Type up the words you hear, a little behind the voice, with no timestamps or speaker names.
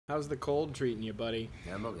How's the cold treating you, buddy?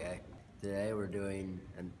 I'm okay. Today we're doing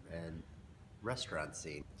a restaurant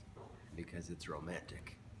scene because it's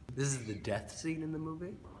romantic. This is the death scene in the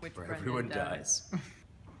movie where everyone dies.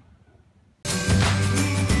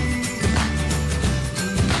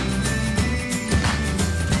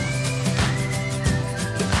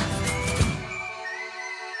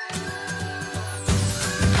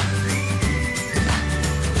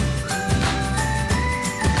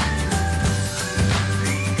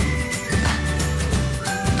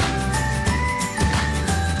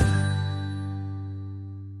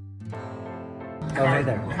 Oh, hey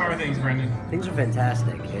there. How are things, Brendan? Things are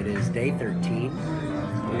fantastic. It is day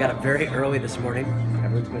 13. We got up very early this morning.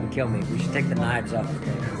 Everyone's going to kill me. We should take the knives off the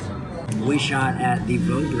tables. We shot at the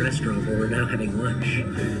Vogue restaurant where we're now having lunch.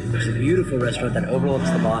 It's a beautiful restaurant that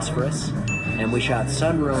overlooks the Bosphorus. And we shot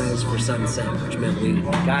sunrise for sunset, which meant we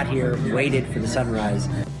got here, waited for the sunrise.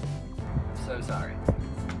 So sorry.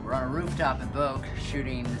 We're on a rooftop at Vogue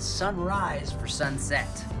shooting sunrise for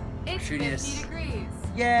sunset. It's shooting 50 degrees.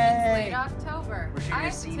 Yay! It's late October. We're shooting I a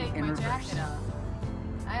have to scene take in my reverse. jacket off.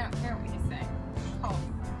 I don't care what you say. Oh.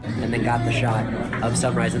 And then got the shot of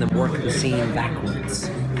sunrise and then worked the scene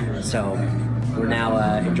backwards. So we're now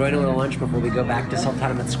enjoying a little lunch before we go back to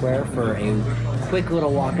Sultanahmet Square for a quick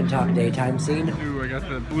little walk and talk daytime scene. Ooh, I got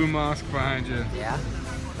the Blue Mosque behind you. Yeah,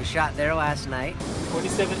 we shot there last night.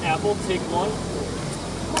 27 Apple, take one.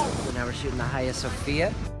 So now we're shooting the Hagia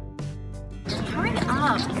Sophia. Hurry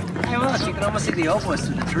up. Hey look, you can almost see the obelisk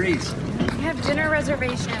through the trees. We have dinner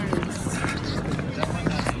reservations.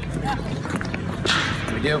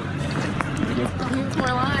 We do. Who's more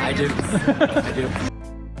lying? I do. I do.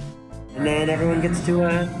 And then everyone gets to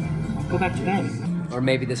go back to bed. Or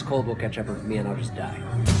maybe this cold will catch up with me and I'll just die.